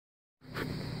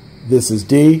This is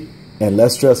D, and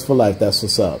Let's Dress for Life. That's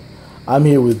what's up. I'm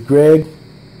here with Greg,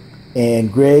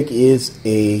 and Greg is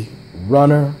a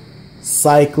runner,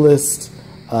 cyclist,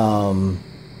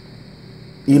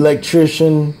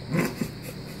 electrician,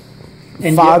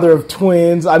 and father of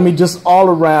twins. I mean, just all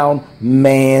around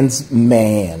man's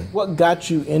man. What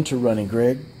got you into running,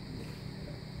 Greg?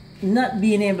 Not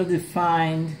being able to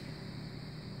find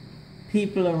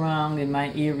people around in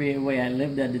my area where I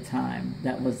lived at the time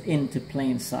that was into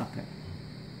playing soccer.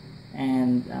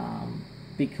 And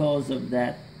because of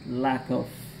that lack of,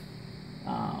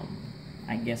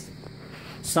 I guess,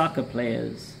 soccer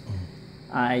players,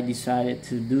 I decided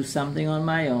to do something on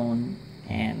my own,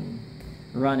 and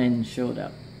running showed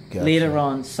up. Gotcha. Later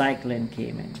on, cycling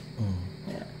came in.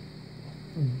 Yeah.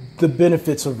 The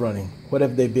benefits of running, what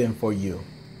have they been for you?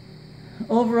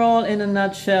 Overall, in a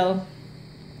nutshell,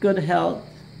 good health,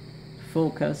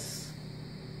 focus,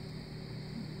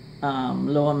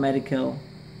 lower medical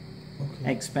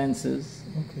expenses.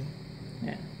 Okay.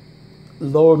 Yeah.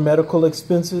 Lower medical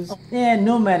expenses? Yeah,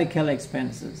 no medical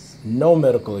expenses. No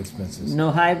medical expenses.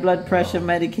 No high blood pressure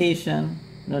medication,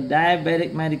 no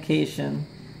diabetic medication,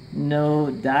 no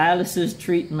dialysis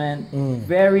treatment,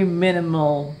 very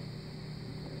minimal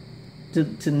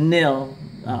to nil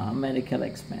medical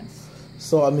expense.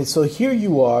 So I mean, so here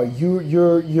you are.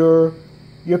 You're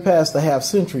past the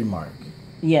half-century mark.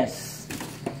 Yes.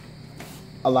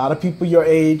 A lot of people your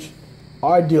age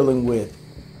are dealing with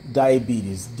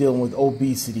diabetes, dealing with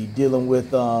obesity, dealing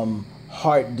with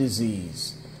heart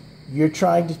disease. You're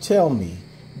trying to tell me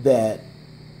that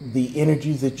the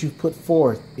energies that you put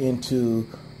forth into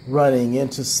running,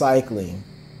 into cycling,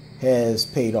 has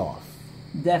paid off.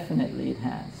 Definitely, it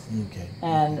has. Okay.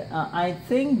 And I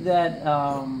think that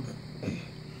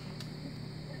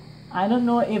I don't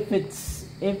know if it's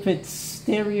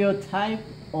stereotype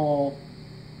or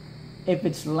if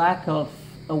it's lack of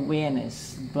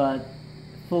awareness, but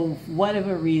for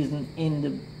whatever reason in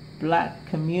the black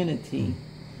community,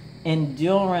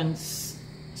 endurance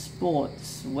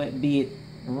sports, be it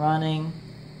running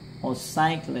or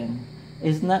cycling,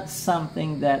 is not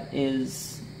something that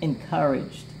is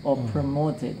encouraged or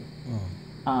promoted.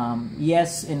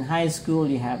 Yes, in high school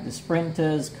you have the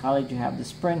sprinters, college you have the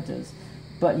sprinters,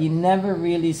 but you never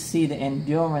really see the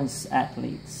endurance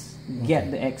athletes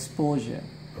get the exposure.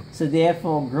 So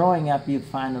therefore, growing up, you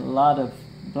find a lot of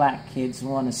black kids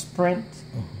want to sprint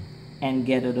and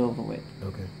get it over with.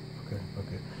 Okay.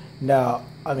 Now,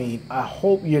 I mean, I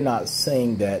hope you're not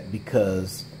saying that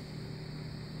because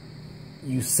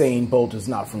Usain Bolt is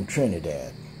not from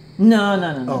Trinidad. No.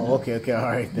 Oh, okay, all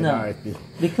right then. No. All right then.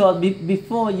 Because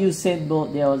before Usain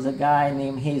Bolt, there was a guy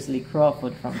named Hazley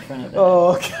Crawford from Trinidad.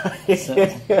 Oh, okay. So.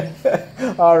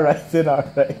 All right.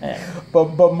 Yeah.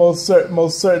 But most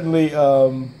certainly,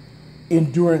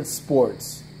 endurance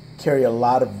sports carry a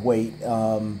lot of weight.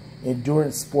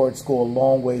 Endurance sports go a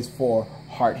long ways for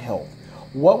heart health.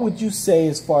 What would you say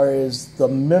as far as the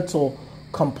mental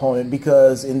component?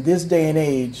 Because in this day and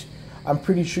age, I'm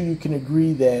pretty sure you can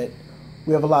agree that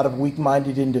we have a lot of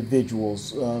weak-minded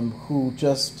individuals who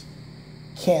just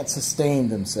can't sustain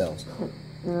themselves.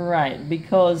 Right,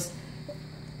 because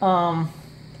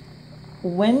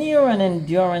when you're an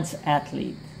endurance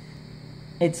athlete,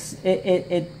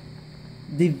 it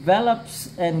develops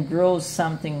and grows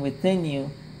something within you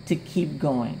to keep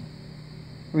going,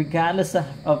 regardless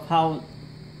of how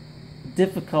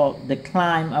difficult the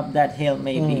climb up that hill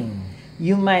may be.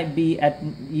 You might be at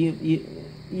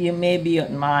you may be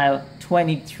at mile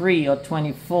 23 or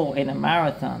 24 in a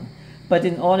marathon, but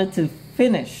in order to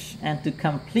finish and to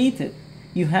complete it,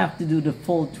 you have to do the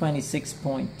full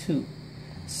 26.2.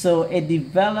 So it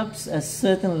develops a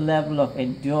certain level of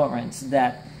endurance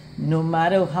that no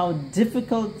matter how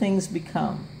difficult things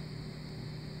become,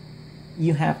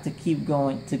 you have to keep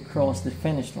going to cross the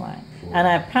finish line. And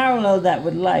I parallel that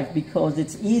with life because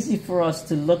it's easy for us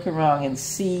to look around and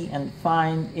see and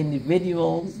find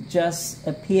individuals just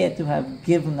appear to have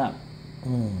given up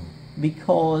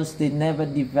because they never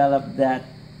developed that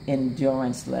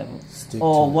endurance level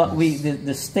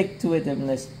the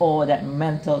stick-to-itiveness or that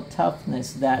mental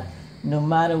toughness that no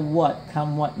matter what,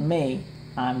 come what may,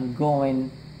 I'm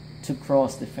going to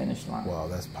cross the finish line. Wow,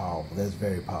 that's powerful. That's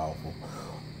very powerful.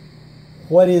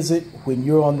 What is it when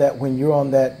you're on that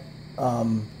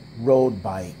road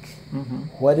bike?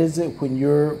 What is it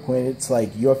when it's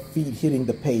like your feet hitting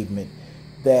the pavement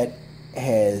that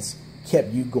has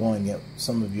kept you going at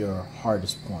some of your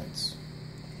hardest points?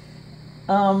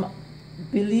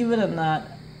 Believe it or not,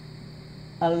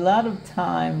 a lot of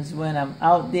times when I'm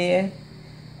out there,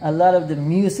 a lot of the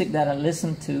music that I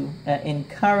listen to,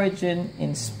 encouraging,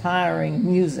 inspiring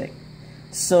music,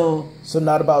 So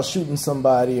not about shooting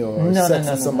somebody or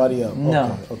sexing somebody up.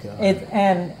 No.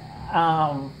 Okay.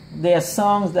 There are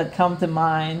songs that come to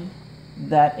mind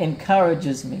that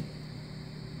encourages me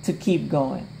to keep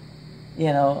going.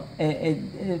 You know,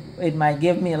 it might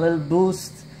give me a little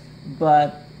boost,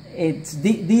 but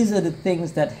these are the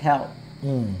things that help.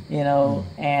 You know,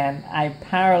 and I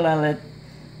parallel it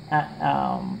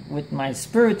with my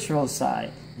spiritual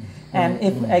side. And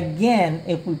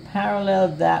if we parallel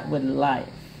that with life,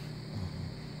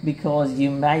 because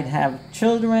you might have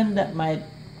children that might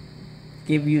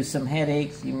give you some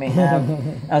headaches, you may have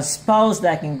a spouse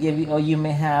that can give you, or you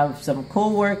may have some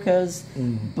co-workers,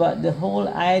 but the whole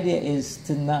idea is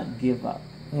to not give up.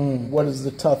 What is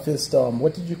the toughest,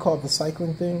 what did you call the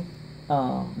cycling thing?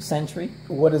 Century.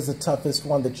 What is the toughest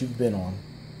one that you've been on?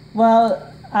 Well,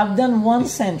 I've done one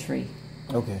century.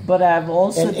 Okay. But I've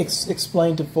also... And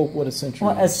explain to folk what a century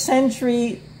is. Well, a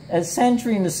century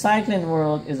in the cycling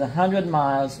world is 100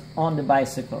 miles on the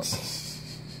bicycle.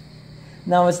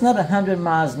 Now, it's not 100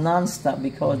 miles non-stop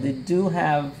because they do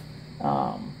have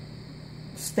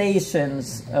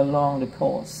stations along the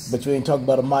course. But you ain't talking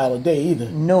about a mile a day either.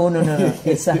 No.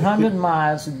 It's 100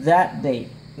 miles that day.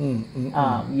 You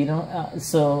know,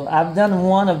 so I've done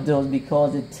one of those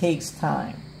because it takes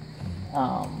time.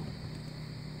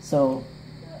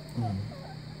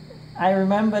 I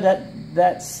remember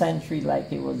that century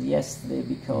like it was yesterday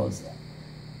because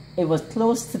it was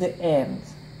close to the end.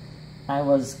 I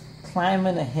was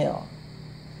climbing a hill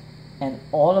and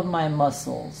all of my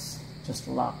muscles just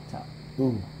locked up.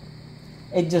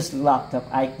 It just locked up.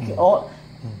 I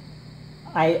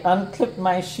unclipped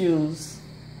my shoes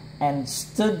and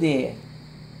stood there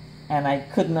and I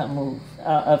could not move.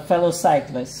 A fellow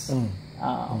cyclist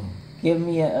gave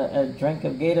me a drink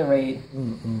of Gatorade,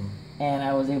 and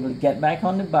I was able to get back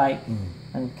on the bike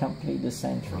and complete the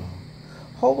century.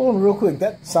 Hold on real quick.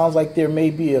 That sounds like there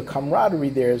may be a camaraderie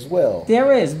there as well.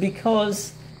 There is,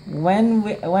 because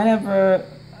whenever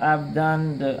I've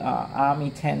done the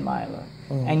Army 10-miler,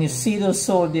 and you see those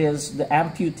soldiers, the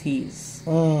amputees,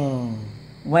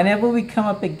 whenever we come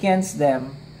up against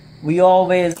them, we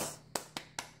always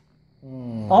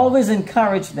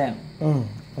encourage them.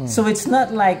 So it's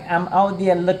not like I'm out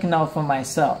there looking out for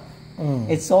myself.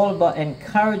 It's all about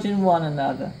encouraging one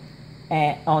another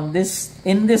and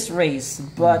in this race.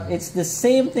 But it's the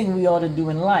same thing we ought to do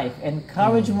in life: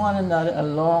 encourage one another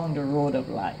along the road of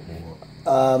life.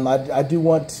 I do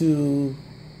want to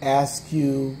ask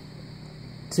you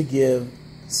to give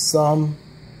some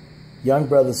young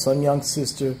brother, some young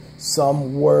sister,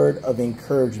 some word of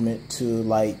encouragement to,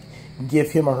 like,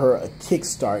 give him or her a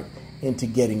kickstart into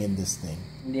getting in this thing.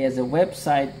 There's a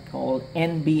website called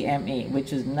NBMA,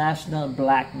 which is National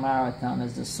Black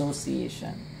Marathoners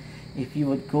Association. If you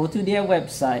would go to their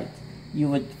website, you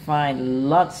would find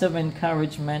lots of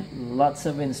encouragement, lots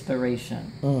of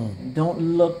inspiration. Don't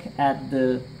look at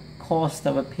the cost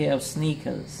of a pair of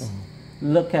sneakers.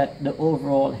 Look at the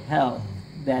overall health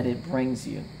that it brings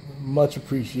you. Much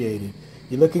appreciated.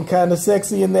 You're looking kind of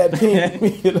sexy in that pink.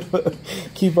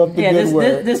 Keep up the good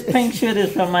work. This pink shirt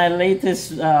is from my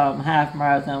latest half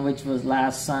marathon, which was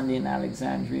last Sunday in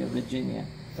Alexandria, Virginia.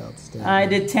 Outstanding. I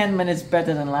did 10 minutes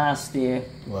better than last year.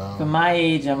 Wow. For my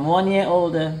age, I'm 1 year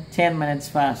older, 10 minutes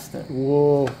faster.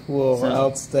 Whoa, so,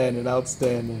 outstanding.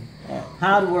 Yeah.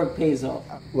 Hard work pays off.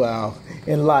 Wow.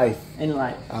 In life.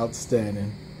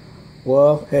 Outstanding.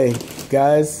 Well, hey,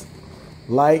 guys,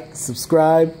 like,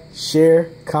 subscribe, share,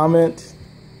 comment.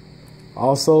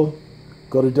 Also,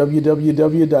 go to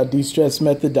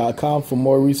www.destressmethod.com for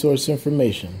more resource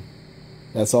information.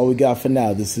 That's all we got for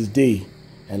now. This is D,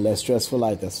 and Less Stress for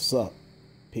Life. That's what's up.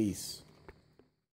 Peace.